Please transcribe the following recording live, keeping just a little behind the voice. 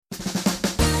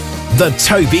The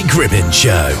Toby Gribbin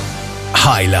Show.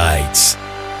 Highlights.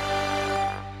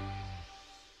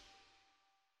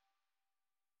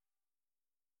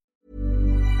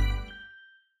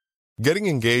 Getting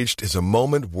engaged is a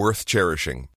moment worth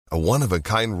cherishing. A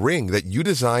one-of-a-kind ring that you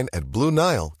design at Blue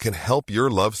Nile can help your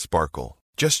love sparkle.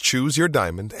 Just choose your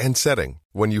diamond and setting.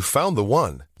 When you've found the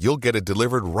one, you'll get it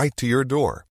delivered right to your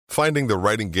door. Finding the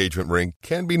right engagement ring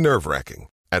can be nerve-wracking.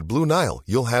 At Blue Nile,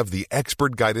 you'll have the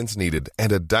expert guidance needed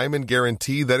and a diamond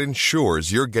guarantee that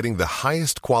ensures you're getting the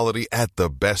highest quality at the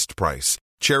best price.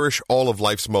 Cherish all of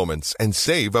life's moments and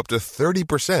save up to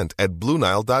 30% at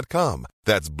BlueNile.com.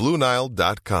 That's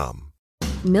BlueNile.com.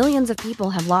 Millions of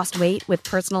people have lost weight with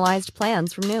personalized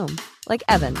plans from Noom. Like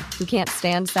Evan, who can't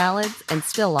stand salads and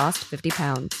still lost 50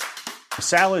 pounds.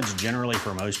 Salads generally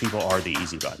for most people are the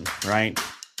easy button, right?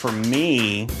 For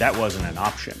me, that wasn't an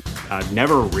option. I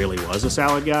never really was a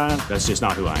salad guy. That's just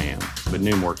not who I am. But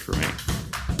Noom worked for me.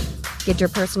 Get your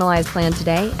personalized plan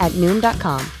today at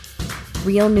Noom.com.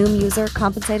 Real Noom user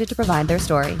compensated to provide their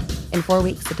story. In 4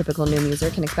 weeks, the typical Noom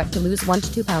user can expect to lose 1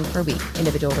 to 2 pounds per week.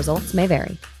 Individual results may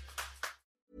vary.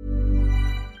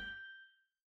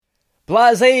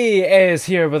 Blase is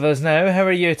here with us now. How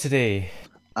are you today?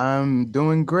 I'm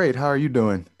doing great. How are you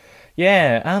doing?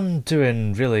 Yeah, I'm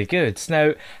doing really good.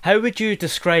 Now, how would you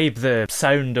describe the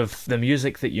sound of the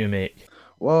music that you make?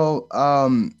 Well,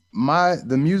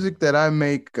 the music that I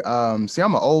make, I'm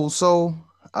an old soul.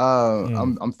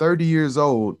 I'm 30 years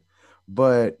old,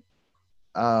 but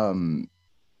I'm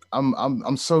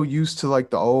so used to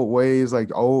like the old ways, like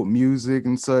old music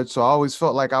and such. So I always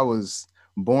felt like I was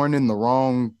born in the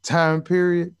wrong time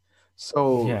period.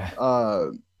 So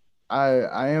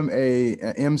I am an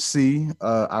MC.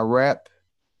 I rap,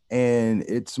 and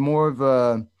it's more of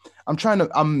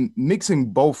I'm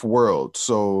mixing both worlds.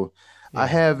 So I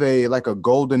have a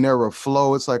golden era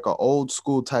flow. It's like an old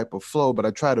school type of flow, but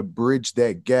I try to bridge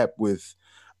that gap with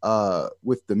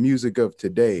the music of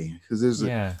today, because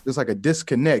there's like a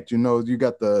disconnect. You know, you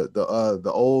got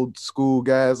the old school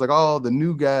guys, like all the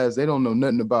new guys, they don't know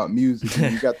nothing about music.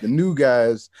 And you got the new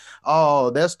guys, oh,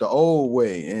 that's the old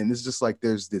way, and it's just like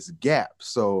there's this gap.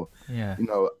 So you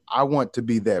know, I want to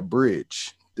be that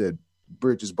bridge that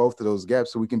bridges both of those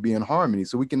gaps, so we can be in harmony,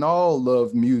 so we can all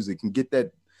love music and get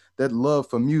that love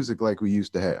for music like we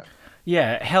used to have.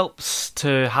 Yeah, it helps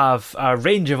to have a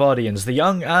range of audience, the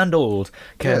young and old,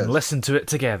 can listen to it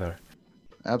together.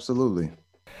 Absolutely.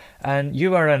 And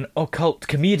you are an occult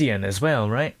comedian as well,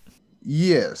 right?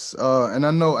 Yes, and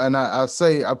I know, and I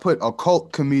say I put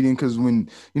occult comedian because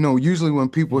usually when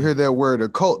people hear that word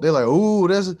occult, they're like, "Ooh,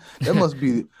 that must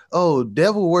be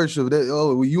devil worship."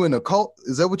 Were you in a cult?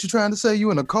 Is that what you're trying to say? You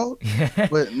in a cult?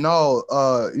 But no,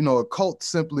 occult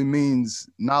simply means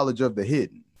knowledge of the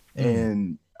hidden,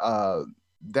 and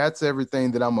that's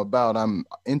everything that I'm about. I'm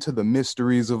into the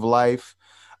mysteries of life.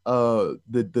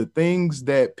 The things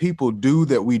that people do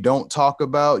that we don't talk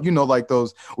about, like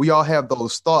those, we all have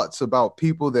those thoughts about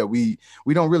people that we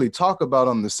don't really talk about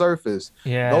on the surface.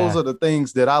 Those are the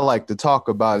things that I like to talk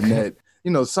about, and that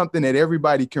something that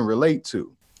everybody can relate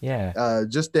to.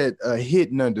 Just that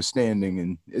hidden understanding,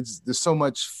 and there's so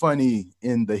much funny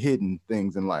in the hidden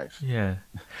things in life.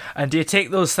 And do you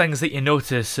take those things that you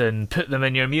notice and put them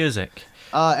in your music?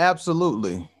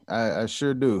 Absolutely. I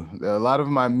sure do. A lot of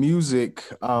my music,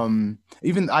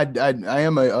 even I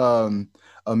am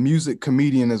a music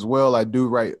comedian as well. I do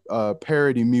write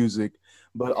parody music,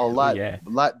 but a lot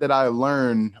that I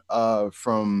learn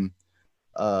from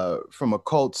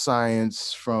occult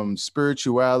science, from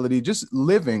spirituality, just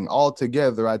living all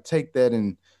together. I take that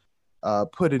and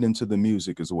put it into the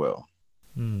music as well.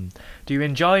 Do you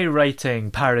enjoy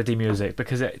writing parody music?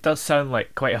 Because it does sound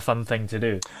like quite a fun thing to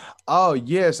do. Oh,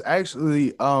 yes.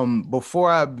 Actually,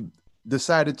 before I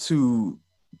decided to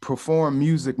perform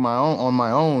music on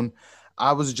my own,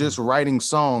 I was just writing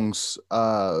songs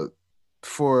there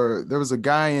was a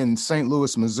guy in St.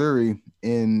 Louis, Missouri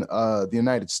in the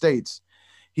United States.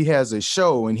 He has a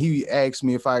show, and he asked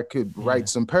me if I could write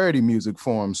some parody music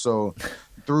for him. So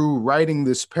through writing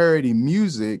this parody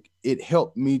music, it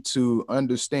helped me to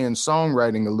understand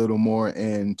songwriting a little more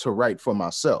and to write for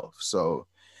myself. So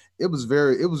it was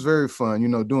very fun,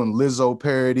 doing Lizzo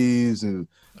parodies and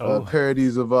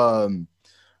parodies of like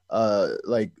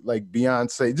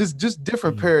Beyonce, just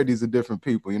different parodies of different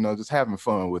people, just having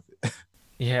fun with it.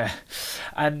 Yeah.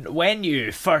 And when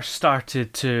you first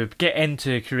started to get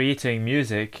into creating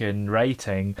music and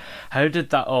writing, how did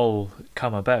that all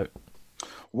come about?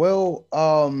 Well,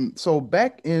 so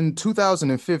back in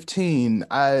 2015,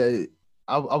 I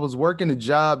I was working a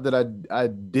job that I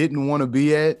didn't want to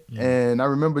be at, and I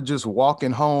remember just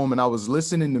walking home and I was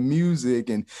listening to music,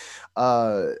 and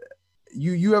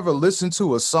you ever listen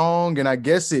to a song and I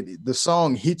guess the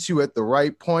song hits you at the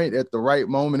right point, at the right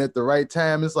moment, at the right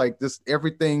time. It's like this,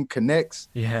 everything connects.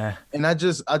 Yeah. And I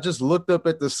just looked up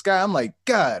at the sky. I'm like,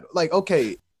 God, like,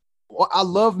 okay, well, I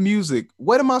love music.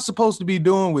 What am I supposed to be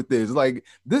doing with this? Like,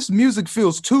 this music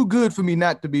feels too good for me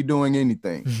not to be doing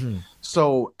anything. Mm-hmm.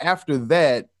 So after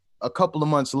that, a couple of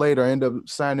months later, I ended up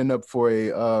signing up for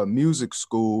a music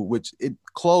school, which it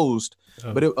closed.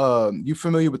 But you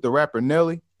familiar with the rapper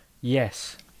Nelly?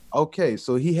 Yes. Okay,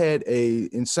 so he had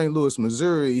in St. Louis,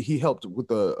 Missouri, he helped with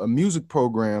a music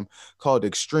program called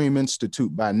Extreme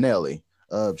Institute by Nelly.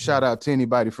 Shout out to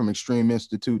anybody from Extreme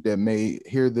Institute that may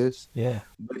hear this. Yeah.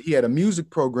 But he had a music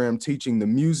program teaching the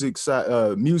music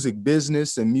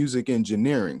business and music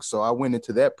engineering. So I went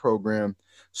into that program,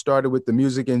 started with the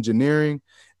music engineering,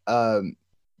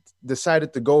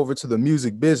 decided to go over to the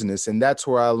music business, and that's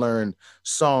where I learned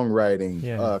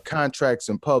songwriting, contracts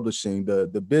and publishing,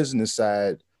 the business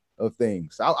side of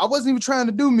things. I wasn't even trying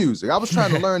to do music. I was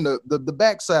trying to learn the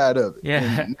backside of it.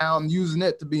 Yeah. And now I'm using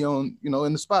it to be on,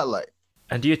 in the spotlight.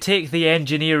 And do you take the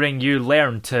engineering you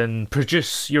learnt and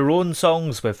produce your own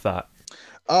songs with that?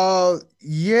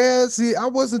 Yeah, see, I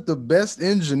wasn't the best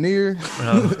engineer,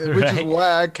 which is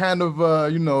why I kind of,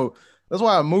 that's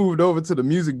why I moved over to the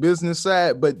music business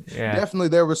side. But definitely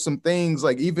there were some things,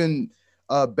 like even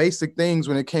basic things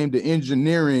when it came to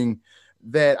engineering,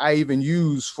 that I even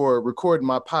use for recording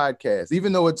my podcast,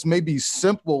 even though it's maybe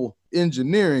simple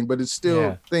engineering, but it's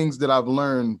still things that I've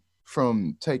learned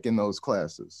from taking those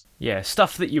classes. Yeah,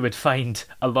 stuff that you would find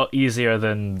a lot easier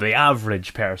than the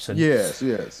average person. Yes.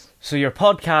 So your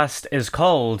podcast is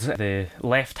called The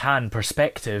Left Hand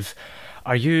Perspective.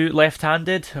 Are you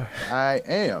left-handed? I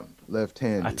am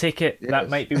left-handed. I take it that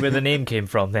might be where the name came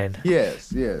from then.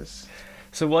 Yes.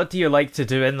 So what do you like to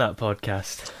do in that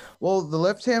podcast? Well, The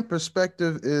Left Hand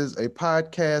Perspective is a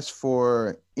podcast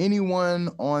for anyone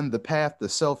on the path to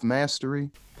self-mastery.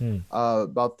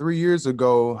 About 3 years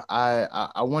ago,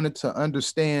 I wanted to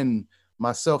understand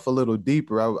myself a little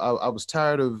deeper. I was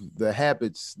tired of the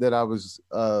habits that I was,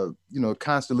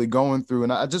 constantly going through.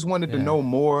 And I just wanted to know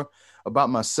more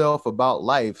about myself, about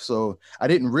life. So I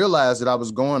didn't realize that I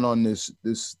was going on this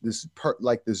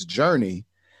journey.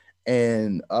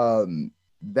 And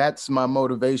that's my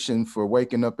motivation for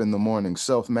waking up in the morning,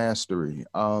 self-mastery.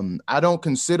 I don't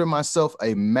consider myself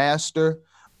a master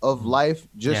of life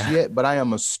just yet, but I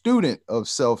am a student of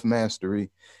self-mastery.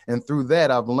 And through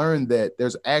that, I've learned that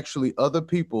there's actually other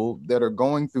people that are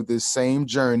going through this same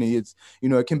journey. It's,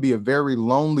 it can be a very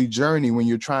lonely journey when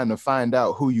you're trying to find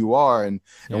out who you are and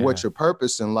what's your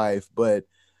purpose in life. But,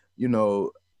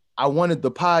 I wanted the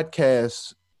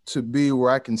podcast to be where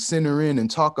I can center in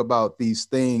and talk about these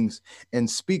things and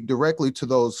speak directly to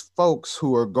those folks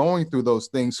who are going through those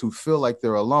things, who feel like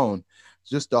they're alone.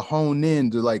 Just to hone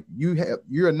in to, like,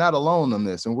 you're not alone on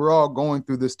this, and we're all going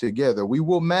through this together. We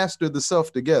will master the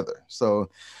self together. So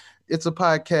it's a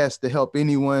podcast to help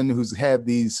anyone who's had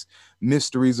these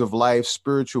mysteries of life,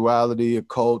 spirituality,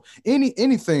 occult,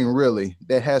 anything really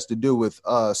that has to do with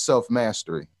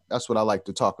self-mastery. That's what I like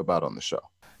to talk about on the show.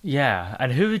 Yeah,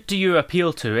 and who do you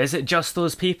appeal to? Is it just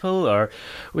those people, or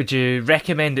would you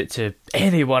recommend it to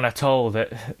anyone at all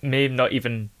that may not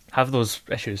even have those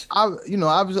issues? I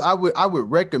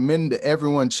would recommend that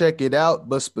everyone check it out,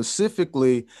 but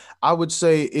specifically, I would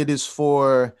say it is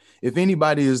for if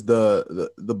anybody is the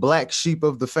black sheep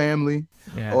of the family,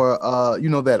 or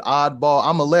that oddball.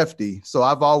 I'm a lefty, so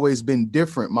I've always been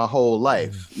different my whole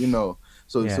life.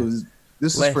 So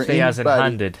this is for anybody. As in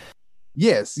handed.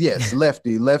 Yes,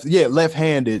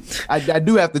 left-handed. I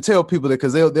do have to tell people that,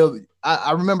 because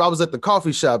I remember I was at the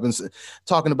coffee shop and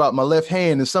talking about my left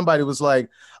hand, and somebody was like,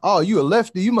 "Oh, you a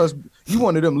lefty? You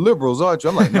one of them liberals, aren't you?"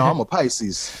 I'm like, "No, I'm a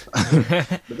Pisces."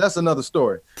 But that's another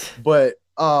story. But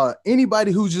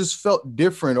anybody who just felt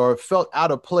different or felt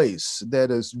out of place, that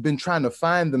has been trying to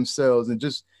find themselves, and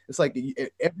just, it's like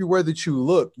everywhere that you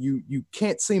look, you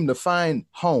can't seem to find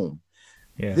home.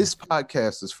 Yeah. This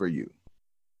podcast is for you.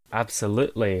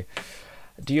 Absolutely.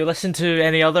 Do you listen to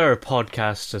any other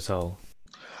podcasts at all?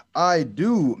 I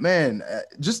do, man.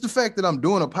 Just the fact that I'm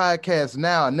doing a podcast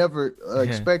now, I never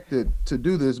expected to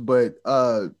do this, but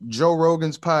Joe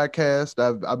Rogan's podcast,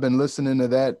 I've been listening to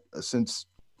that since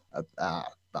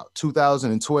about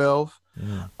 2012.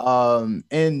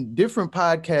 And different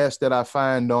podcasts that I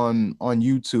find on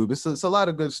YouTube. It's a lot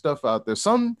of good stuff out there.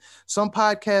 Some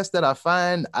podcasts that I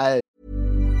find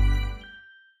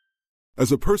As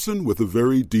a person with a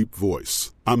very deep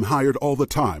voice, I'm hired all the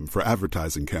time for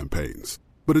advertising campaigns.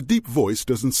 But a deep voice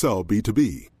doesn't sell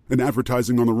B2B, and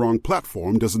advertising on the wrong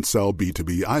platform doesn't sell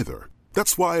B2B either.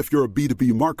 That's why if you're a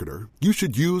B2B marketer, you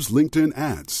should use LinkedIn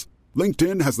ads.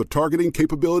 LinkedIn has the targeting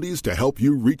capabilities to help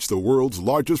you reach the world's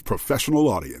largest professional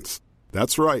audience.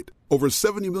 That's right, over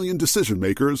 70 million decision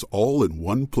makers all in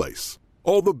one place.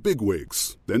 All the big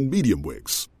wigs, then medium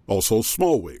wigs, also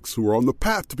small wigs who are on the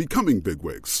path to becoming big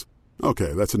wigs.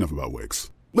 Okay, that's enough about wigs.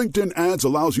 LinkedIn ads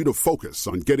allows you to focus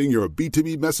on getting your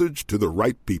B2B message to the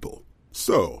right people.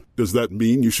 So, does that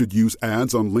mean you should use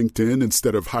ads on LinkedIn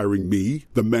instead of hiring me,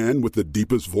 the man with the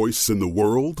deepest voice in the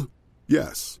world?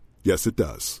 Yes. Yes, it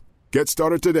does. Get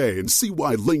started today and see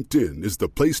why LinkedIn is the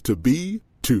place to be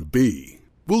to be.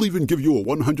 We'll even give you a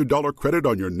 $100 credit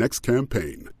on your next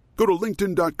campaign. Go to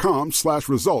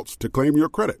linkedin.com/results to claim your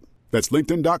credit. That's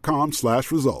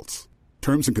linkedin.com/results.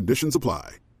 Terms and conditions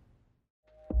apply.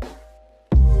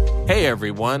 Hey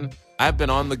everyone, I've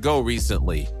been on the go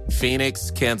recently.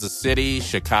 Phoenix, Kansas City,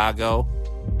 Chicago.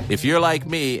 If you're like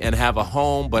me and have a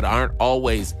home but aren't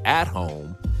always at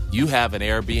home, you have an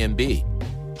Airbnb.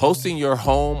 Hosting your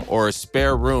home or a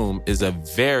spare room is a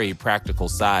very practical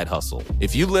side hustle.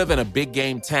 If you live in a big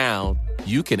game town,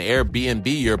 you can Airbnb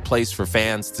your place for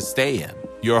fans to stay in.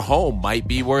 Your home might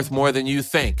be worth more than you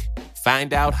think.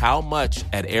 Find out how much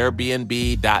at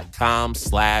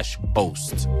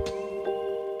airbnb.com/host.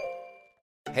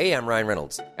 Hey, I'm Ryan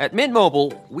Reynolds. At Mint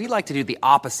Mobile, we like to do the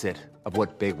opposite of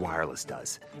what Big Wireless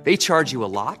does. They charge you a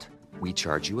lot, we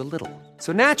charge you a little.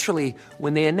 So naturally,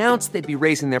 when they announced they'd be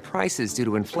raising their prices due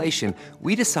to inflation,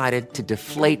 we decided to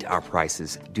deflate our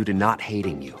prices due to not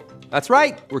hating you. That's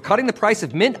right. We're cutting the price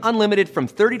of Mint Unlimited from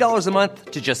 $30 a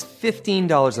month to just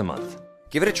 $15 a month.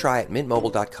 Give it a try at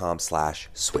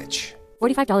mintmobile.com/switch.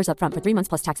 $45 up front for 3 months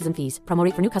plus taxes and fees. Promo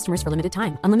rate for new customers for limited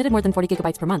time. Unlimited more than 40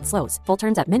 gigabytes per month. Slows full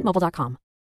terms at mintmobile.com.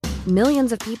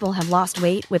 Millions of people have lost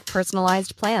weight with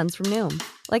personalized plans from Noom,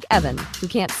 like Evan, who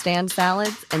can't stand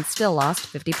salads and still lost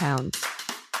 50 pounds.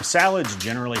 Salads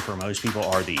generally for most people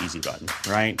are the easy button,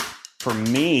 right? For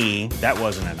me, that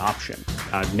wasn't an option.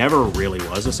 I never really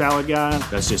was a salad guy.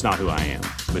 That's just not who I am.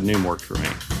 But Noom worked for me.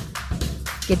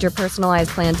 Get your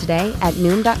personalized plan today at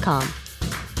Noom.com.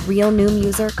 Real Noom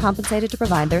user compensated to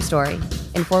provide their story.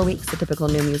 In 4 weeks, the typical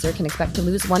Noom user can expect to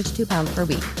lose 1 to 2 pounds per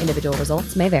week. Individual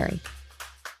results may vary.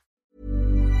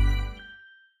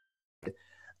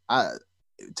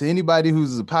 To anybody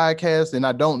who's a podcast and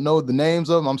I don't know the names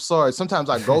of them, I'm sorry. Sometimes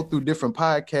I go through different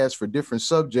podcasts for different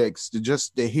subjects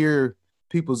to hear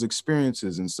people's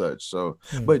experiences and such. So,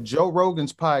 but Joe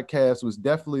Rogan's podcast was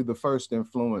definitely the first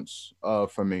influence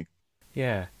for me.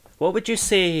 Yeah. What would you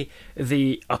say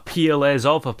the appeal is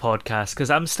of a podcast? Because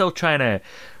I'm still trying to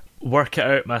work it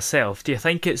out myself. Do you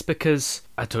think it's because,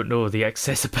 I don't know, the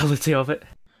accessibility of it?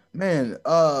 Man,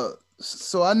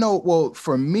 so I know, well,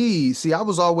 for me, see, I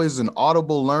was always an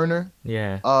audible learner.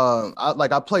 Yeah.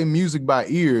 I play music by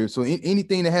ear. So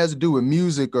anything that has to do with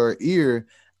music or ear,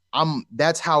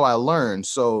 that's how I learn.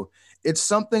 So it's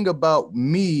something about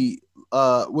me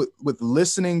with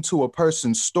listening to a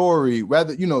person's story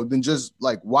rather, than just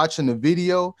like watching the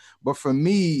video. But for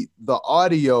me, the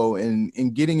audio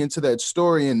and getting into that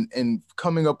story and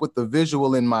coming up with the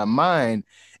visual in my mind,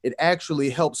 it actually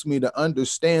helps me to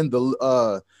understand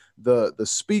the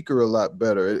speaker a lot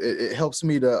better. It helps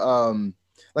me to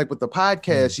like with the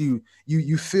podcast, you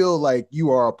feel like you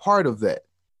are a part of that.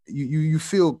 You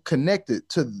feel connected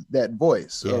to that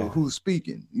voice of who's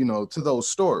speaking, to those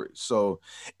stories. So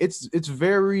it's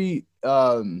very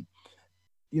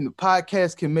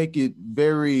podcast can make it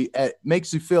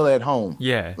makes you feel at home.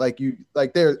 Yeah. Like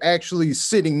they're actually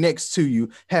sitting next to you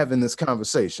having this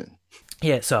conversation.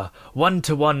 Yeah, it's a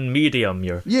one-to-one medium.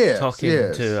 You're talking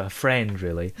to a friend,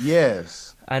 really.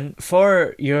 Yes. And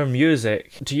for your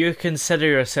music, do you consider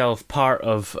yourself part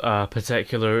of a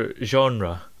particular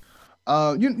genre?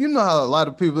 You know how a lot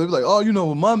of people are like, oh,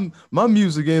 my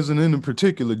music isn't in a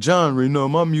particular genre.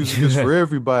 My music is for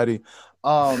everybody.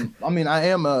 I mean, I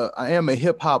am a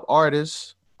hip hop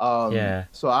artist.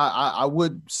 So I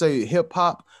would say hip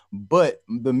hop, but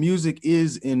the music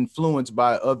is influenced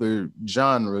by other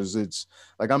genres. It's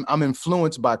like I'm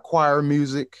influenced by choir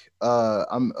music.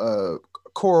 I'm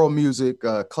choral music,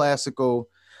 classical,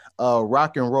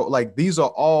 rock and roll. Like these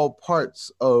are all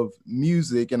parts of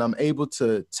music, and I'm able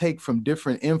to take from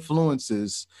different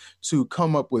influences to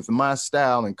come up with my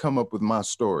style and come up with my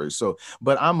story. So,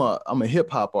 but I'm a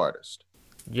hip hop artist.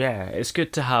 Yeah, it's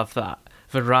good to have that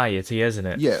variety, isn't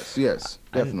it? Yes,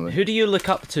 definitely. And who do you look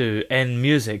up to in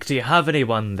music? Do you have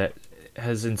anyone that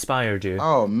has inspired you?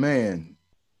 Oh man,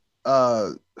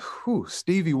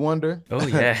 Stevie Wonder. Oh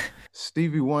yeah.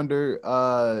 Stevie Wonder,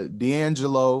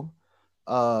 D'Angelo,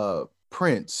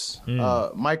 Prince,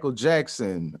 Michael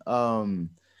Jackson,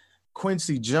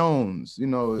 Quincy Jones,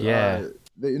 and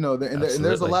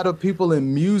there's a lot of people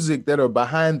in music that are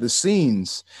behind the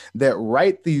scenes that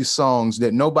write these songs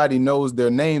that nobody knows their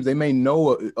names. They may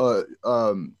know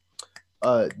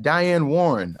Diane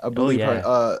Warren, I believe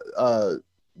her,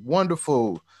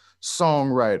 wonderful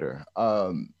songwriter.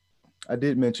 I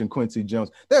did mention Quincy Jones.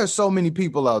 There are so many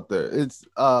people out there.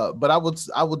 But I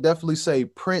would definitely say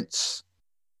Prince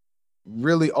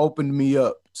really opened me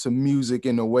up to music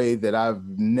in a way that I've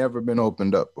never been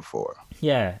opened up before.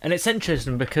 Yeah, and it's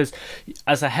interesting because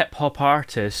as a hip hop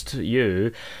artist,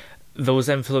 those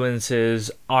influences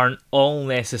aren't all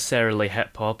necessarily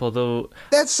hip hop, although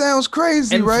that sounds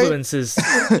crazy, influences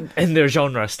right? in their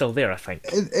genre are still there, I think.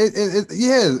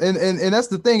 Yeah, and that's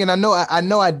the thing. And I know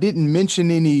I didn't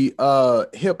mention any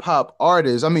hip hop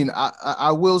artists. I mean,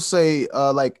 I will say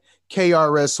like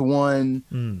KRS-One,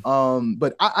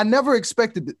 but I never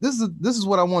expected this is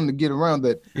what I wanted to get around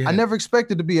that. Yeah. I never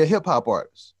expected to be a hip hop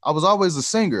artist. I was always a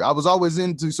singer. I was always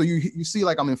into, so you see,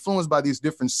 like, I'm influenced by these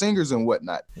different singers and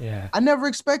whatnot. Yeah. I never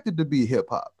expected to be hip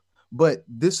hop, but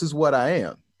this is what I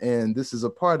am, and this is a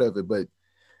part of it. But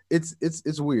it's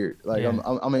weird. Like, yeah.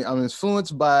 I'm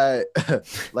influenced by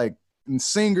like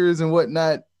singers and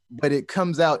whatnot, but it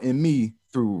comes out in me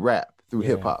through rap. Through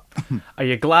hip hop. Are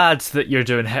you glad that you're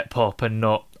doing hip hop and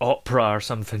not opera or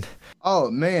something?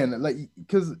 Oh man, like,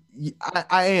 because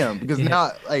I am, because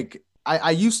now, like,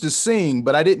 I used to sing,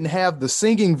 but I didn't have the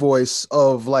singing voice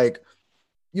of like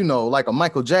a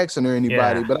Michael Jackson or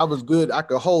anybody. But I was good. I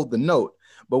could hold the note.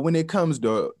 But when it comes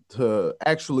to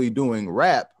actually doing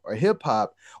rap or hip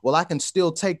hop, well, I can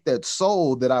still take that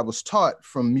soul that I was taught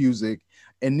from music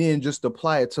and then just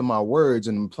apply it to my words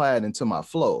and apply it into my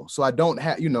flow. So I don't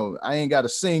have, I ain't got to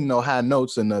sing no high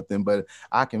notes or nothing, but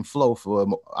I can flow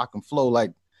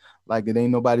like it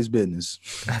ain't nobody's business.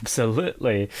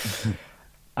 Absolutely.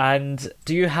 And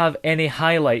do you have any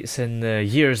highlights in the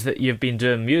years that you've been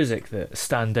doing music that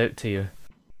stand out to you?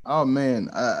 Oh man,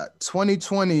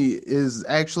 2020 is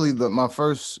actually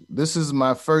this is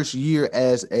my first year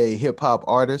as a hip hop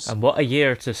artist. And what a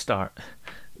year to start.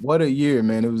 What a year,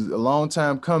 man. It was a long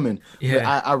time coming.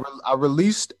 Yeah. I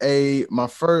released I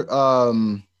released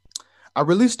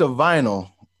a vinyl.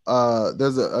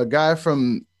 There's a guy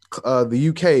from the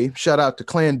UK, shout out to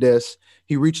Clandest.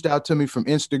 He reached out to me from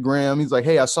Instagram. He's like,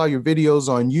 hey, I saw your videos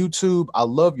on YouTube. I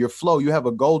love your flow. You have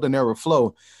a golden era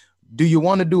flow. Do you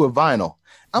want to do a vinyl?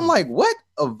 I'm like, what?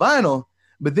 A vinyl?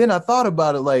 But then I thought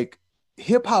about it, like,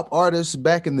 hip hop artists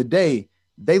back in the day,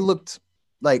 they looked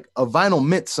like a vinyl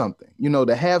meant something,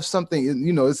 to have something,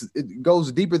 it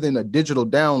goes deeper than a digital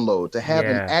download, to have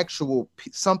an actual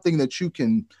something that you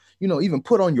can, even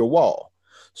put on your wall.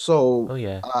 So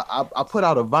I put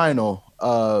out a vinyl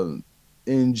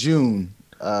in June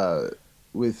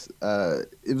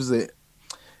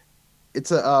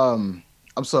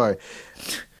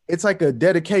it's like a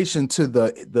dedication to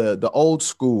the old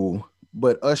school,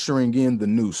 but ushering in the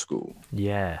new school.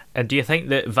 Yeah. And do you think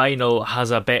that vinyl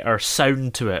has a better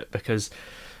sound to it? Because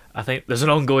I think there's an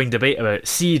ongoing debate about it.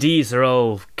 CDs are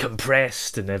all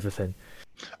compressed and everything.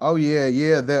 Oh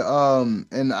yeah. They're,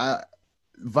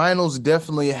 vinyls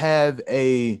definitely have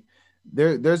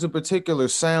there's a particular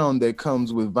sound that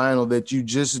comes with vinyl that you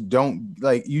just don't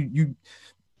like. You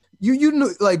know,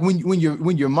 like when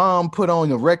your mom put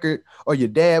on a record or your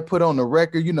dad put on a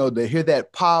record, to hear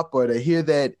that pop or to hear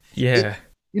that. Yeah.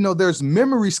 There's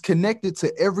memories connected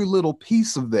to every little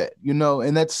piece of that,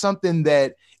 and that's something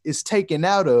that is taken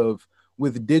out of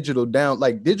with digital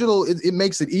digital. It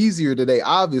makes it easier today,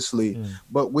 obviously,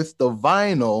 but with the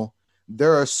vinyl,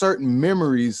 there are certain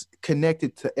memories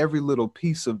connected to every little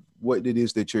piece of what it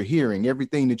is that you're hearing,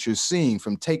 everything that you're seeing,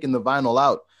 from taking the vinyl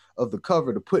out of the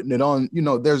cover to putting it on.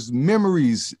 There's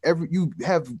memories. You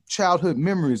have childhood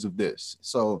memories of this,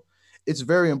 so it's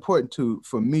very important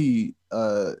for me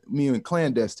and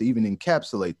Clandest to even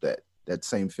encapsulate that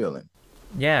same feeling.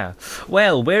 Yeah.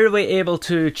 Well, where are we able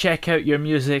to check out your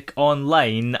music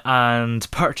online and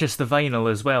purchase the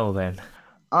vinyl as well then?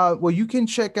 Well, you can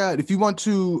check out, if you want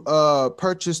to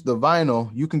purchase the vinyl,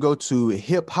 you can go to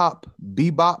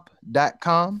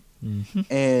hiphopbebop.com. Mm-hmm.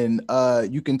 And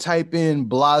you can type in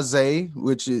Blaze,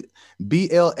 which is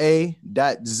BLA.ZE.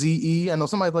 I know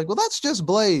somebody's like, well, that's just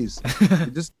Blaze.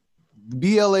 Just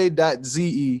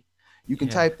BLA.ZE. You can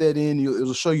type that in.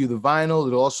 It'll show you the vinyl.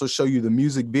 It'll also show you the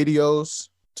music videos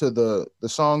to the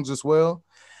songs as well.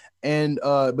 And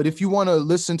but if you want to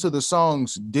listen to the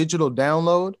songs digital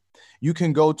download, you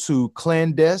can go to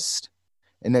Clandest,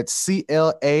 and that's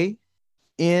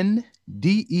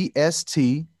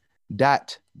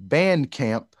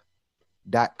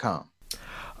CLANDEST.bandcamp.com.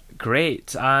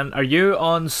 Great. And are you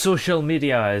on social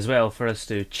media as well for us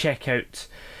to check out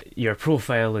your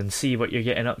profile and see what you're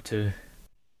getting up to?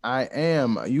 I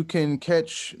am. You can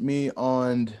catch me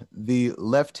on the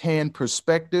Left Hand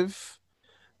Perspective.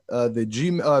 The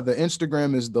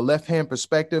Instagram is the Left Hand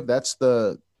Perspective. That's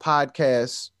the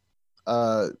podcast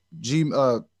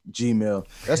Gmail.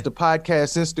 That's the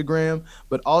podcast Instagram,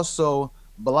 but also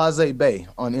Blase Bay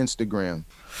on Instagram.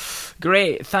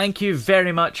 Great. Thank you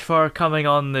very much for coming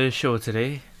on the show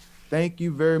today. Thank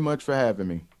you very much for having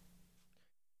me.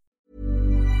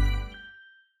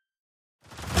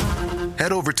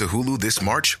 Head over to Hulu this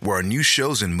March, where our new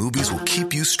shows and movies will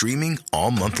keep you streaming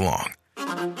all month long.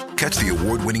 Catch the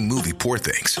award-winning movie Poor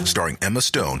Things, starring Emma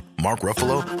Stone, Mark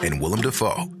Ruffalo, and Willem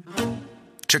Dafoe.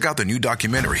 Check out the new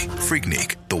documentary,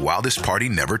 Freaknik, The Wildest Party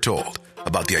Never Told,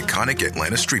 about the iconic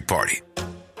Atlanta street party.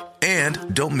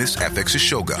 And don't miss FX's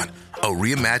Shogun, a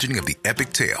reimagining of the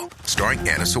epic tale, starring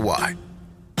Anna Sawai.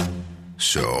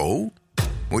 So,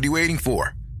 what are you waiting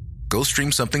for? Go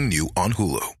stream something new on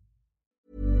Hulu.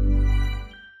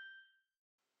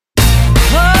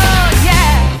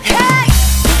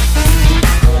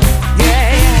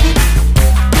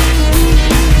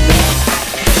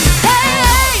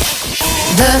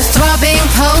 The throbbing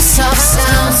pulse of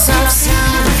sound.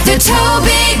 The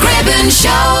Toby Gribbon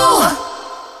Show.